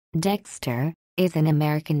Dexter is an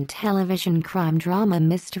American television crime drama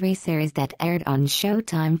mystery series that aired on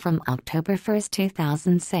Showtime from October 1,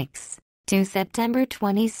 2006 to September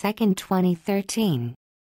 22, 2013.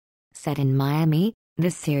 Set in Miami,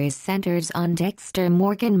 the series centers on Dexter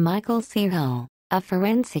Morgan Michael Searle, a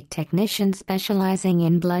forensic technician specializing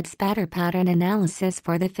in blood spatter pattern analysis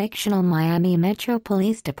for the fictional Miami Metro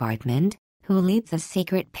Police Department, who leads a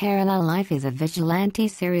secret parallel life as a vigilante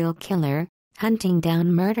serial killer, hunting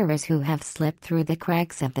down murderers who have slipped through the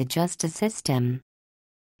cracks of the justice system.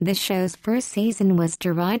 The show's first season was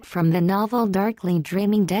derived from the novel Darkly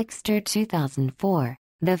Dreaming Dexter 2004,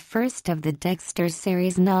 the first of the Dexter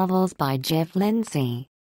series novels by Jeff Lindsay.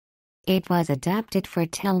 It was adapted for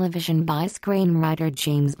television by screenwriter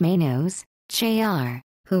James Manos, Jr.,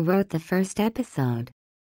 who wrote the first episode.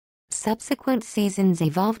 Subsequent seasons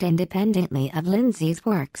evolved independently of Lindsay's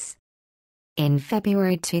works. In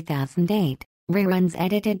February 2008, reruns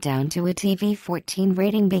edited down to a TV-14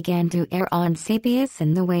 rating began to air on CBS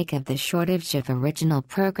in the wake of the shortage of original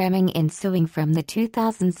programming ensuing from the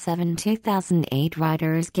 2007-2008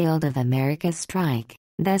 Writers Guild of America strike.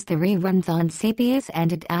 Thus the reruns on CBS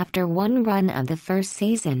ended after one run of the first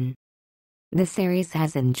season. The series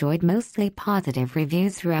has enjoyed mostly positive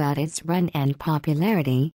reviews throughout its run and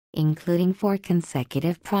popularity, including 4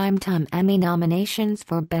 consecutive Primetime Emmy nominations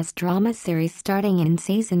for Best Drama Series starting in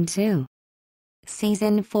Season 2.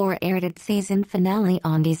 Season 4 aired its season finale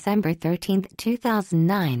on December 13,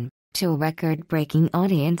 2009, to a record-breaking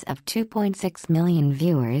audience of 2.6 million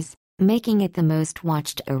viewers, making it the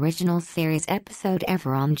most-watched original series episode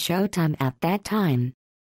ever on Showtime at that time.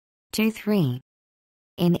 2-3.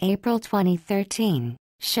 In April 2013,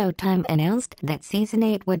 Showtime announced that Season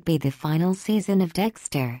 8 would be the final season of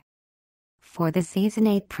Dexter. For the Season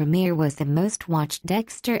 8 premiere was the most-watched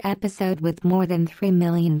Dexter episode with more than 3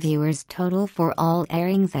 million viewers total for all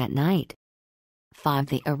airings that night. 5.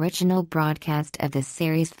 The original broadcast of the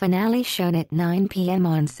series finale shown at 9 p.m.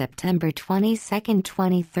 on September 22,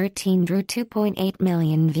 2013 drew 2.8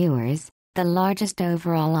 million viewers, the largest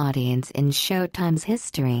overall audience in Showtime's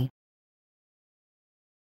history.